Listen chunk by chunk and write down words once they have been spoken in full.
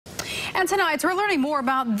And tonight, we're learning more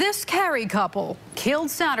about this Cary couple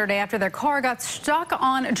killed Saturday after their car got stuck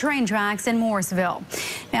on train tracks in Morrisville.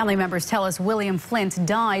 Family members tell us William Flint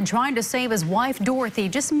died trying to save his wife Dorothy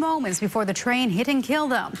just moments before the train hit and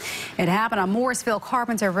killed them. It happened on Morrisville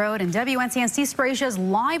Carpenter Road, and WNCN's Steve Spracia is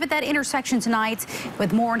live at that intersection tonight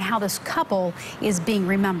with more on how this couple is being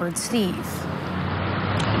remembered. Steve.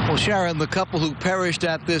 Well, Sharon, the couple who perished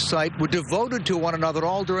at this site were devoted to one another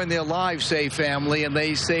all during their lives, say family, and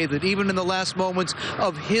they say that even in the last moments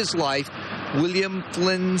of his life, William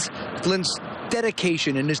Flint's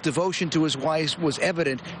dedication and his devotion to his wife was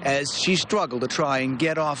evident as she struggled to try and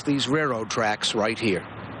get off these railroad tracks right here.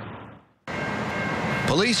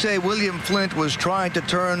 Police say William Flint was trying to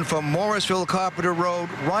turn from Morrisville Carpenter Road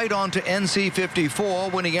right onto NC 54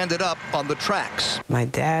 when he ended up on the tracks. My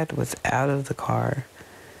dad was out of the car,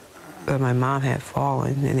 but my mom had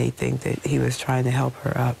fallen, and they think that he was trying to help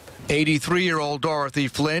her up. 83-year-old Dorothy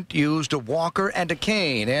Flint used a walker and a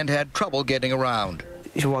cane and had trouble getting around.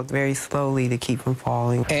 She walked very slowly to keep from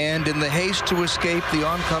falling. And in the haste to escape the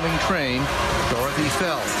oncoming train, Dorothy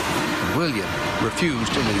fell. William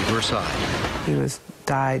refused to leave her side. He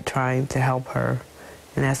died trying to help her,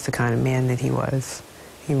 and that's the kind of man that he was.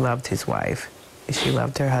 He loved his wife. She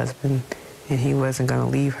loved her husband, and he wasn't going to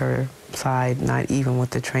leave her side, not even with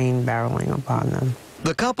the train barreling upon them.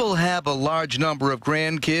 The couple have a large number of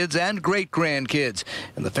grandkids and great-grandkids,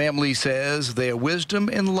 and the family says their wisdom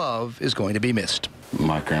and love is going to be missed.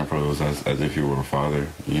 My grandfather was as if he were a father.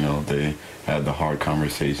 You know, they had the hard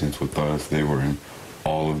conversations with us. They were in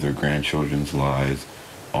all of their grandchildren's lives,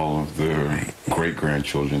 all of their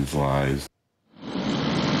great-grandchildren's lives.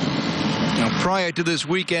 Now, prior to this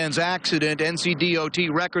weekend's accident,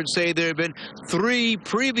 NCDOT records say there have been 3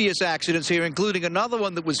 previous accidents here, including another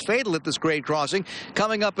one that was fatal at this grade crossing.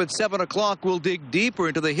 Coming up at 7 o'clock, we'll dig deeper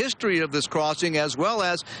into the history of this crossing, as well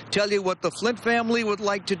as tell you what the Flint family would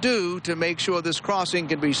like to do to make sure this crossing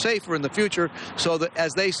can be safer in the future, so that,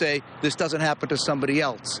 as they say, this doesn't happen to somebody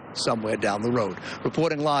else somewhere down the road.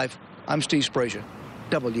 Reporting live, I'm Steve Spracia,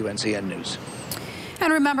 WNCN News.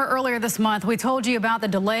 And remember, earlier this month, we told you about the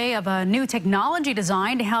delay of a new technology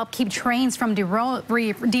designed to help keep trains from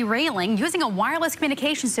derailing. Using a wireless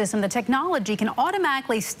communication system, the technology can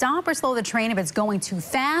automatically stop or slow the train if it's going too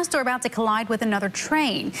fast or about to collide with another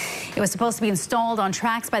train. It was supposed to be installed on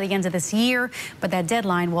tracks by the end of this year, but that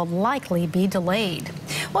deadline will likely be delayed.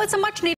 Well, it's a much needed